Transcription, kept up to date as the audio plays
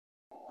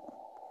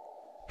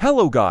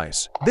Hello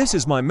guys, this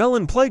is my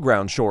melon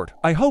playground short.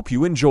 I hope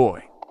you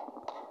enjoy.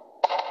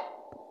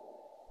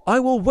 I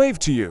will wave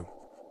to you.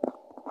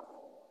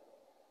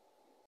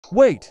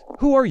 Wait,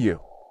 who are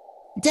you?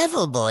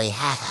 Devil boy,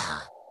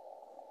 ha-ha.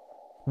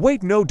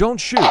 Wait, no,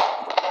 don't shoot.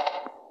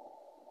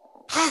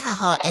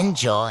 Ha-ha-ha,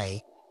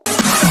 enjoy.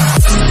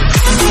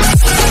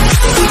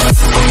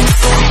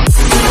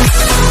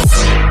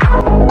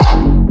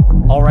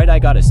 Alright, I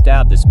gotta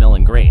stab this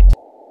melon grate.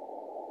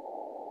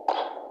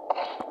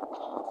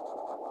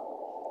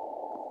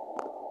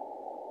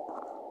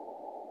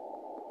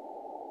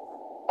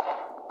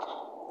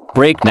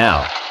 Break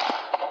now.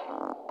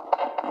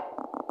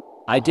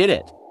 I did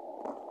it.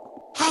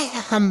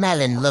 Ha-ha-ha,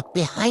 melon, look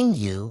behind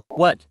you.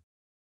 What?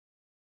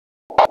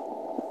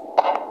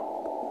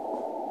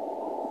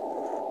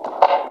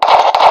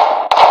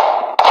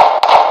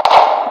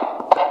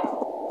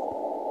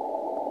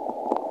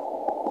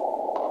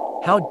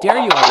 How dare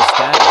you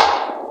understand me?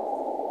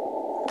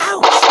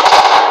 Ouch!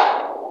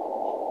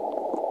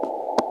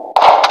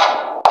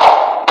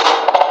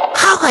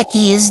 How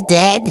he is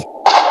dead?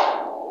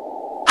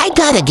 I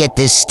gotta get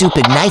this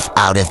stupid knife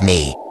out of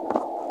me.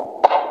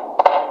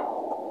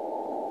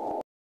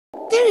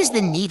 There's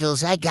the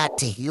needles I got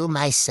to heal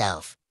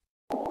myself.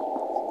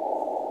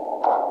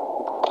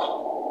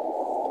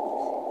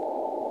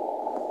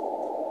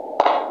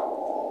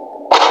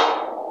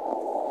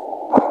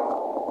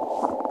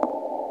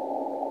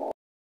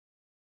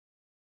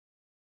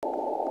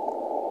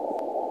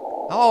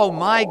 Oh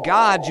my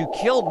God, you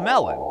killed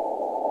Melon.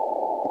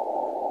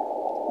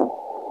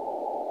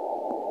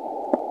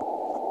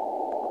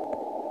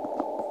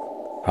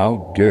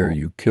 How dare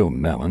you kill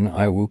Melon?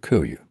 I will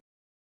kill you.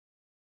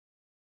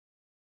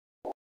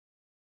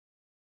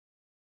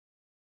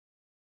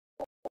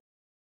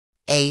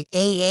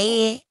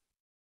 Hey.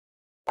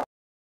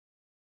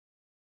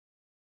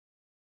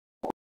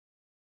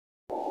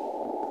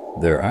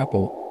 There,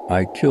 Apple,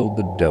 I killed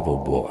the devil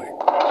boy.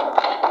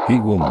 He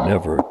will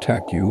never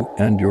attack you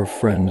and your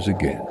friends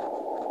again.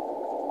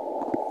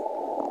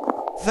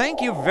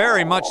 Thank you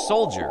very much,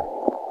 soldier.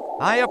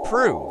 I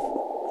approve.